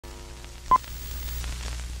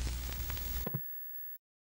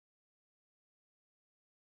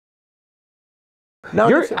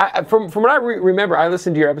No, from what I remember, I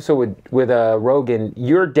listened to your episode with Rogan.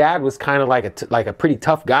 Your dad was kind of like a pretty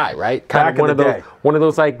tough guy, right? Kind of one of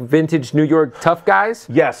those like vintage New York tough guys.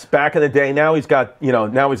 Yes, back in the day. Now he's got,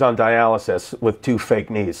 now he's on dialysis with 2 fake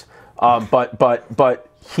knees. But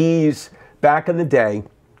he's back in the day.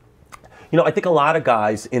 I think a lot of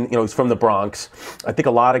guys he's from the Bronx. I think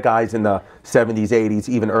a lot of guys in the 70s, 80s,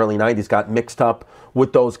 even early 90s got mixed up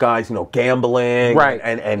with those guys, gambling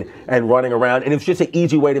and running around. And it was just an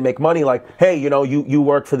easy way to make money. Like, hey, you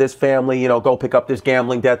work for this family, go pick up this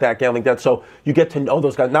gambling debt, that gambling debt. So you get to know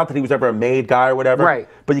those guys. Not that he was ever a made guy or whatever. Right.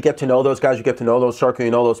 But you get to know those guys. You get to know those circles.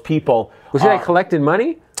 You know those people. Was he like collecting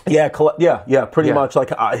money? Yeah, pretty much.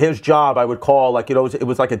 Like his job, I would call it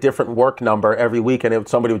was like a different work number every week, and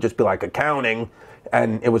somebody would just be like accounting,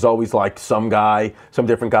 and it was always like some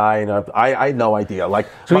different guy, and I had no idea. Like,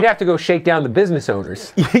 so you'd have to go shake down the business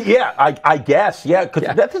owners. Yeah, I guess, yeah,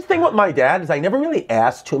 because that's the thing with my dad is I never really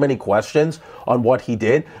asked too many questions on what he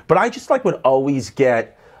did, but I just like would always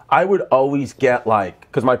get like,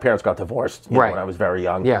 because my parents got divorced when I was very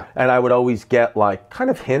young, and I would always get like kind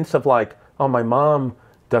of hints of like, oh, my mom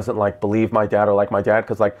doesn't like believe my dad or like my dad,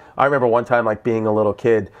 because like I remember one time like being a little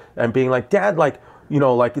kid and being like, Dad, like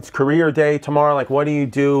like it's career day tomorrow, like what do you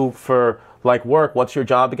do for like work, what's your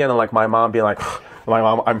job again? And like my mom being like,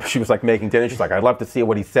 she was like making dinner, she's like, I'd love to see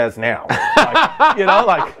what he says now. Like,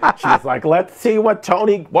 like she was like, let's see what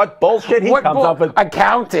bullshit he comes up with.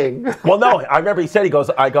 Accounting. Well, no, I remember he said, he goes,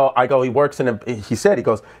 I go, he works in he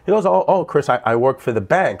goes, oh Chris, I work for the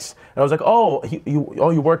banks. And I was like, oh,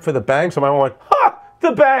 you work for the banks? And my mom went, ha!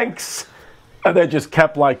 The banks, and they just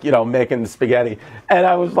kept like making the spaghetti, and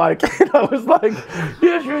I was like,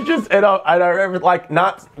 yeah, she was just, and I remember like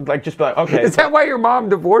not like just be like, okay. Is that why your mom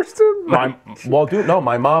divorced him?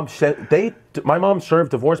 My mom said my mom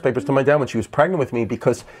served divorce papers to my dad when she was pregnant with me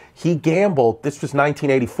because he gambled. This was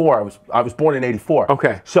 1984. I was born in 84.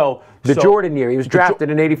 Okay. So Jordan year. He was drafted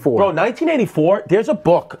in 84. Bro, 1984, there's a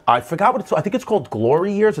book. I forgot what it's called. I think it's called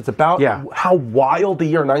Glory Years. It's about how wild the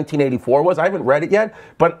year 1984 was. I haven't read it yet,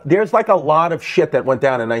 but there's like a lot of shit that went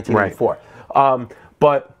down in 1984. Right.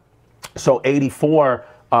 But so 84,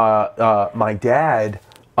 my dad,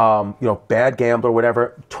 bad gambler,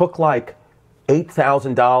 whatever, took like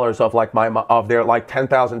 $8,000 of like of their like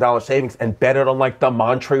 $10,000 savings and bet it on like the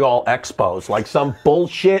Montreal Expos, like some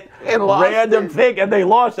bullshit random thing, and they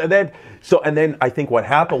lost. And then I think what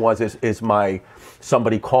happened was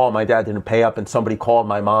somebody called, my dad didn't pay up, and somebody called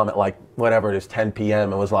my mom at like whatever it is 10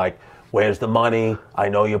 p.m. and was like, where's the money? I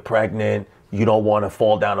know you're pregnant. You don't want to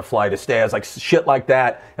fall down a flight of stairs, like shit like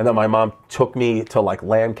that. And then my mom took me to like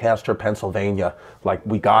Lancaster, Pennsylvania. Like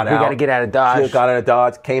we got out. We got to get out of Dodge. Got out of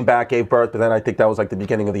Dodge, came back, gave birth, but then I think that was like the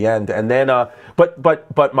beginning of the end. And then,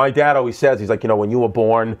 but my dad always says, he's like, when you were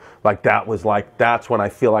born, like that's when I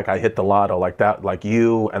feel like I hit the lotto, like that, like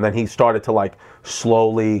you. And then he started to like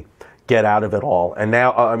slowly get out of it all. And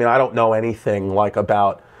now, I mean, I don't know anything like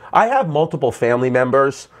about, I have multiple family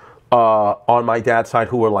members on my dad's side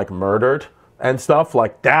who were like murdered and stuff.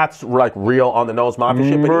 Like that's like real on the nose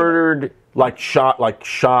mafia shit. Murdered, like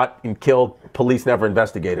shot and killed. Police never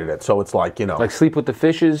investigated it, so it's like like Sleep with the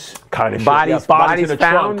Fishes kind of bodies. Shit. Yeah, bodies in a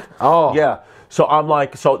found. Trunk. Oh yeah. So I'm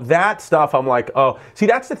like, so that stuff, I'm like, oh, see,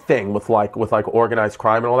 that's the thing with organized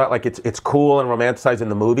crime and all that. Like, it's cool and romanticized in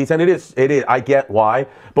the movies, and it is. I get why,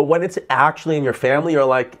 but when it's actually in your family, you're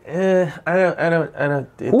like, I don't.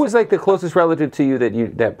 Who was like the closest relative to you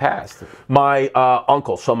that passed? My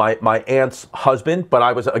uncle, so my aunt's husband, but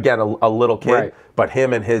I was again a little kid, right. But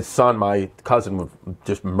him and his son, my cousin, were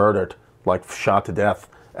just murdered, like shot to death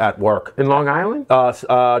at work. In Long Island?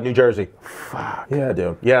 New Jersey. Fuck. Yeah,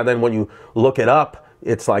 dude. Yeah, and then when you look it up,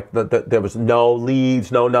 it's like there was no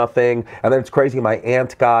leads, no nothing. And then it's crazy, my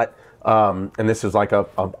aunt got, and this is like a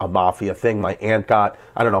mafia thing, my aunt got,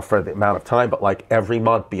 I don't know for the amount of time, but like every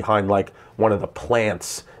month behind like one of the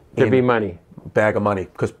plants. There'd be money. Bag of money.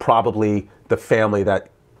 Because probably the family that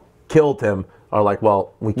killed him are like,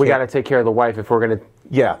 well, we got to take care of the wife if we're going to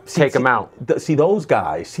take him out. See those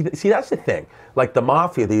guys, see that's the thing. Like the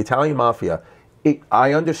mafia, the Italian mafia,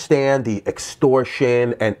 I understand the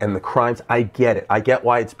extortion and the crimes. I get it. I get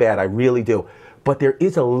why it's bad. I really do. But there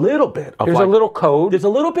is a little bit of There's a little code. There's a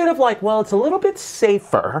little bit of like, well, it's a little bit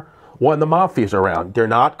safer when the mafia's around. They're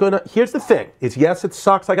not going to, here's the thing, is yes, it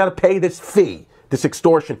sucks. I got to pay this fee, this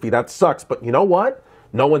extortion fee. That sucks. But you know what?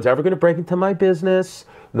 No one's ever going to break into my business.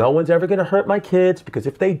 No one's ever going to hurt my kids, because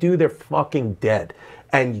if they do, they're fucking dead.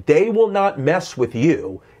 And they will not mess with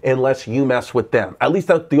you unless you mess with them. At least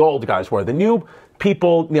the old guys were. The new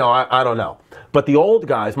people, I don't know. But the old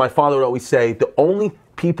guys, my father would always say, the only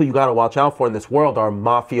people you got to watch out for in this world are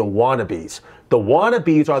mafia wannabes. The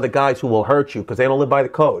wannabes are the guys who will hurt you because they don't live by the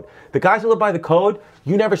code. The guys who live by the code,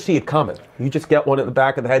 you never see it coming. You just get one in the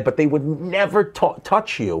back of the head, but they would never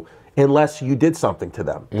touch you unless you did something to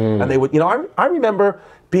them. And they would, I remember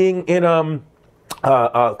being in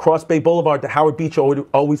Cross Bay Boulevard, the Howard Beach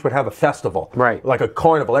always would have a festival, right? Like a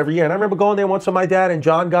carnival every year. And I remember going there once with my dad, and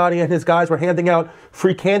John Gotti and his guys were handing out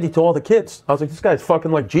free candy to all the kids. I was like, this guy's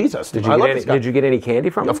fucking like Jesus. Did you get any candy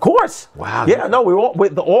from him? Of course. Wow. Yeah, no, we were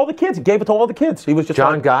all the kids. He gave it to all the kids. He was just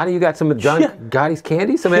John Gotti. You got some of John Gotti's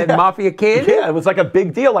candy? Some of that mafia candy? Yeah, it was like a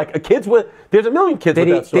big deal. Like there's a million kids.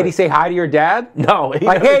 Did he say hi to your dad? No.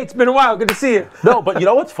 Hey, it's been a while. Good to see you. No, but you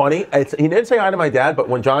know what's funny? He didn't say hi to my dad, but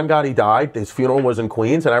when John Gotti died, his funeral was in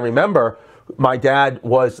Queens, and I remember my dad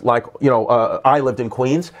was like, I lived in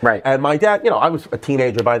Queens. Right. And my dad, I was a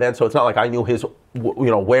teenager by then, so it's not like I knew his,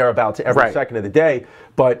 whereabouts every second of the day.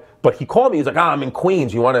 But he called me. He's like, I'm in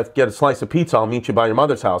Queens. You want to get a slice of pizza? I'll meet you by your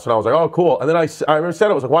mother's house. And I was like, oh, cool. And then I remember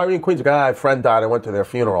said, I was like, why were you in Queens? He's like, a friend died. I went to their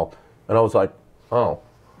funeral. And I was like, oh.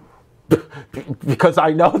 Because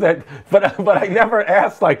I know that, but I never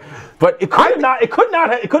asked, but it could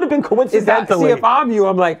have been coincidentally. See, if I'm you,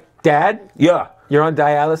 I'm like, Dad? Yeah. You're on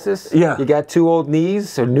dialysis? Yeah. You got 2 old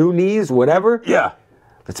knees or new knees, whatever? Yeah.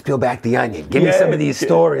 Let's peel back the onion. Give me some of these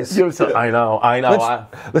stories. I know.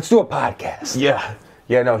 Let's do a podcast. Yeah.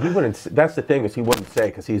 Yeah, no, he wouldn't. That's the thing, is he wouldn't say,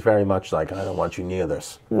 because he's very much like, I don't want you near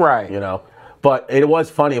this. Right. But it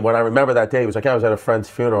was funny when I remember that day. He was like, I was at a friend's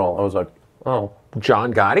funeral. I was like, oh.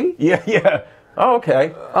 John Gotti? Yeah. Oh,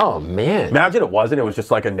 okay. Oh, man. Imagine it wasn't. It was just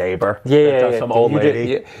like a neighbor. Yeah. Some old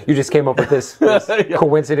lady. You just came up with this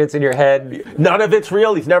coincidence in your head. None of it's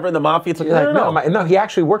real. He's never in the mafia. It's like, no, he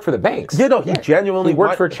actually worked for the banks. Yeah, no, he genuinely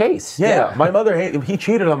worked for Chase. Yeah. My mother, he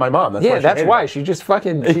cheated on my mom. That's why she's just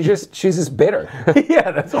fucking, she's just bitter.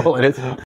 Yeah, that's all it is.